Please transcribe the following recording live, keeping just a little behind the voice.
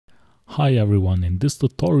Hi everyone, in this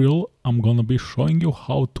tutorial I'm gonna be showing you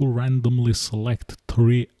how to randomly select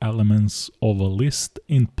 3 elements of a list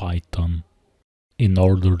in Python. In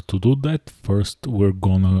order to do that, first we're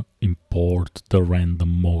gonna import the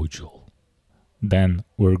random module. Then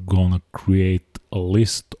we're gonna create a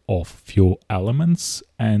list of few elements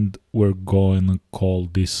and we're gonna call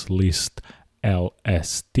this list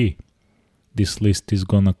LST. This list is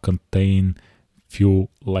gonna contain few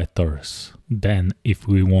letters. Then if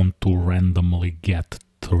we want to randomly get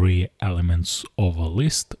 3 elements of a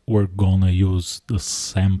list, we're gonna use the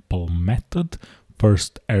sample method.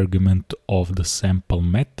 First argument of the sample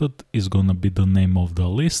method is gonna be the name of the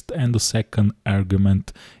list, and the second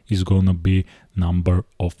argument is gonna be number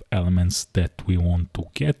of elements that we want to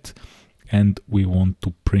get, and we want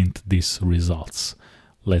to print these results.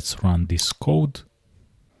 Let's run this code.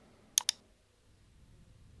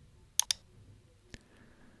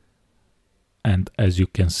 And as you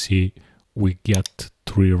can see, we get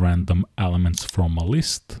 3 random elements from a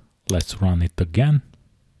list. Let's run it again.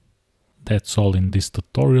 That's all in this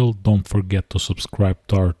tutorial. Don't forget to subscribe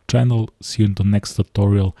to our channel. See you in the next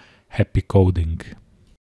tutorial. Happy coding!